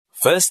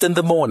First in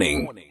the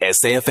morning,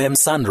 SAFM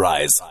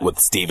Sunrise with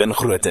Stephen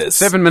Grootes.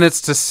 7 minutes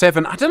to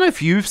 7. I don't know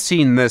if you've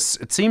seen this.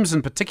 It seems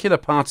in particular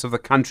parts of the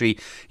country,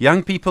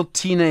 young people,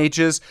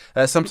 teenagers,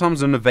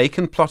 sometimes on a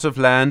vacant plot of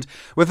land,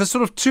 with a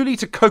sort of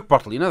 2-litre Coke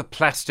bottle, the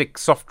plastic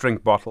soft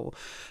drink bottle,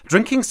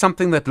 drinking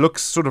something that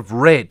looks sort of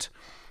red.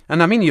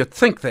 And I mean, you'd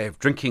think they're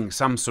drinking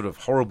some sort of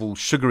horrible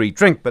sugary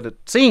drink, but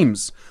it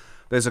seems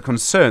there's a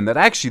concern that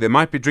actually they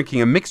might be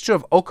drinking a mixture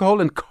of alcohol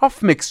and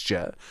cough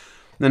mixture,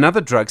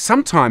 another drug,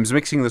 sometimes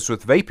mixing this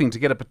with vaping to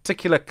get a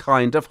particular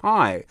kind of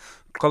high.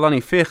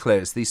 Xolani Fihla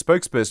is the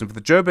spokesperson for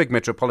the Joburg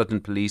Metropolitan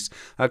Police.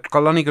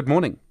 Xolani, good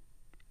morning.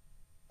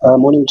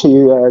 Morning to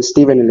you,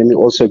 Stephen, and let me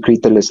also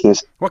greet the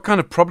listeners. What kind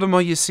of problem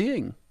are you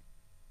seeing?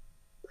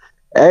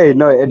 Hey,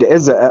 no, it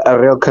is a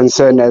real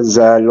concern. As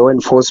law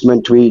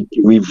enforcement, we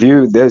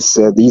view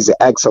these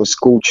acts of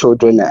school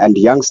children and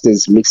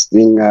youngsters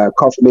mixing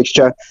cough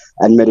mixture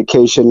and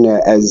medication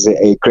as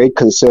a great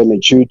concern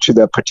due to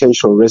the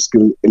potential risk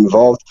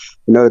involved.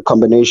 The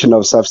combination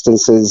of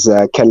substances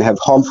can have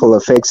harmful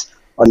effects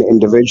on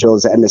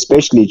individuals and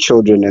especially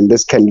children, and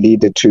this can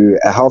lead to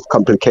health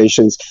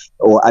complications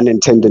or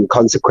unintended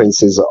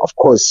consequences. Of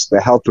course, the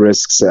health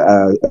risks,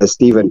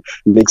 Stephen,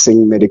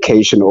 mixing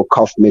medication or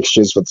cough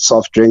mixtures with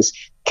soft drinks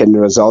can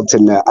result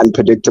in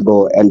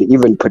unpredictable and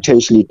even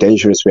potentially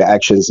dangerous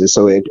reactions.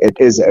 So it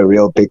is a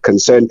real big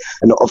concern.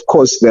 And of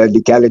course, the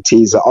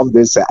legalities of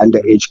this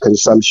underage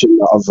consumption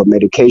of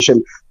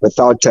medication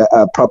without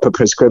a proper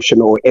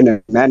prescription or in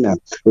a manner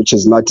which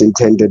is not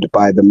intended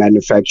by the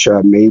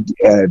manufacturer may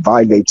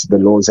violate the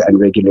laws and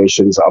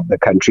regulations of the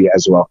country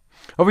as well.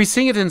 Are we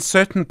seeing it in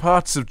certain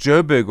parts of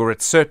Joburg or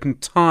at certain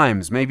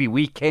times, maybe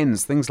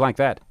weekends, things like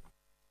that?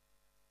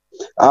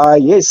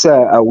 Yes,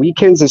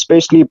 weekends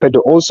especially, but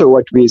also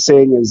what we're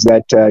saying is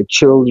that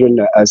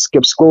children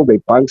skip school, they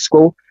bunk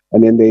school,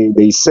 and then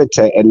they sit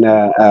in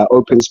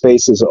open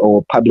spaces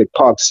or public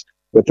parks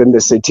within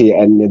the city,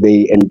 and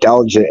they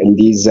indulge in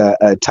these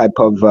type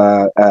of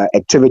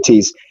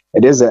activities.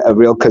 It is a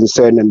real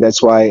concern, and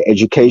that's why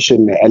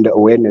education and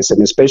awareness,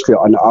 and especially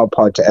on our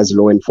part as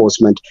law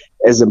enforcement,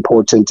 is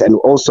important, and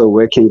also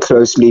working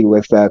closely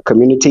with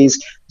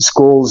communities,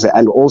 schools,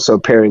 and also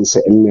parents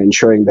in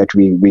ensuring that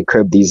we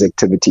curb these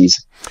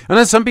activities. I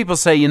know some people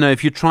say,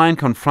 if you try and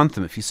confront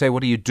them, if you say,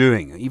 what are you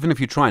doing? Even if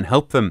you try and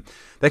help them,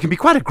 they can be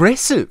quite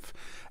aggressive.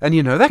 And,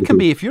 that can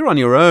be, if you're on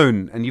your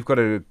own and you've got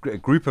a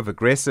group of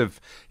aggressive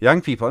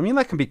young people,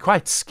 that can be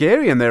quite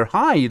scary, and they're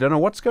high. You don't know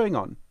what's going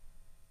on.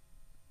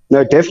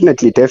 No,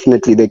 definitely.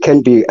 They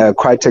can be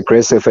quite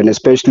aggressive, and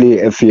especially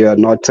if you're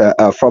not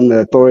from the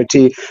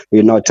authority,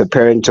 you're not a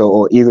parent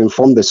or even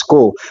from the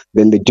school,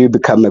 then they do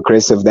become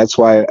aggressive. That's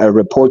why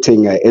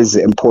reporting is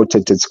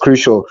important. It's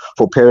crucial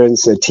for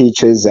parents,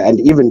 teachers, and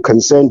even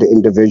concerned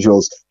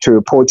individuals to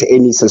report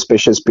any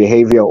suspicious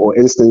behavior or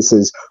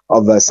instances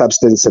of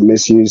substance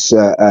misuse,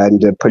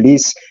 and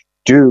police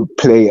do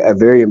play a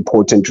very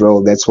important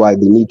role. That's why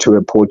they need to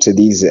report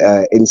these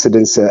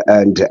incidents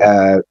and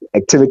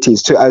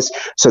activities to us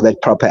so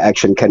that proper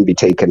action can be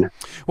taken.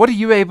 What are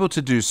you able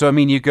to do? So,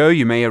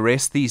 you may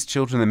arrest these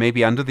children. They may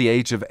be under the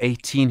age of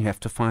 18. You have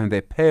to find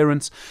their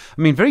parents.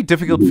 Very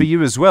difficult for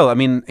you as well.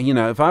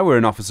 If I were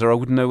an officer, I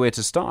wouldn't know where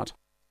to start.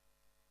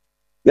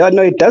 Yeah,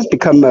 no, it does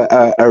become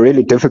a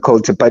really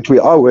difficult, but we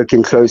are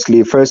working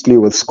closely, firstly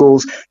with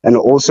schools and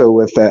also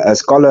with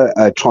scholar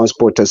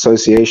transport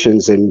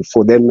associations, and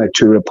for them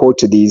to report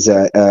to these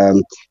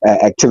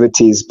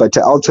activities. But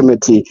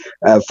ultimately,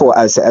 for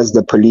us as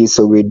the police,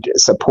 so we'd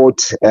support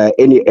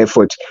any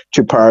effort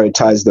to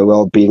prioritize the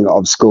well-being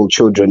of school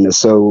children.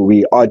 So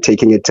we are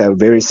taking it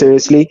very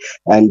seriously,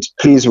 and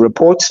please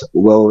report.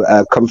 We'll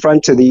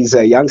confront these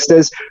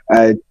youngsters,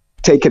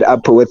 take it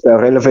up with the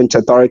relevant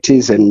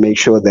authorities and make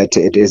sure that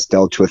it is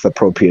dealt with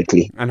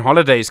appropriately. And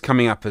holidays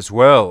coming up as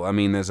well.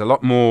 There's a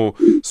lot more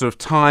sort of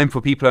time for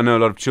people. I know a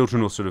lot of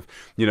children will sort of,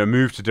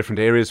 move to different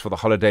areas for the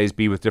holidays,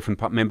 be with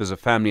different members of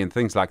family and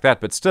things like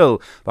that. But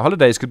still, the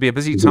holidays could be a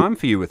busy time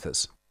for you with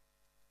this.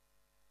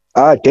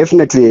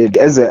 Definitely, it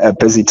is a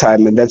busy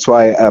time, and that's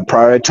why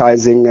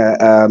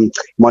prioritizing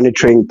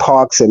monitoring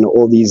parks and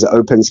all these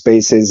open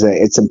spaces,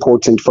 it's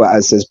important for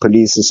us as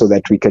police so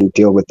that we can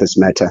deal with this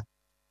matter.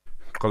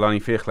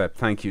 Xolani Fihla,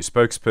 thank you.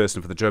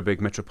 Spokesperson for the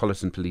Joburg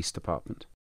Metropolitan Police Department.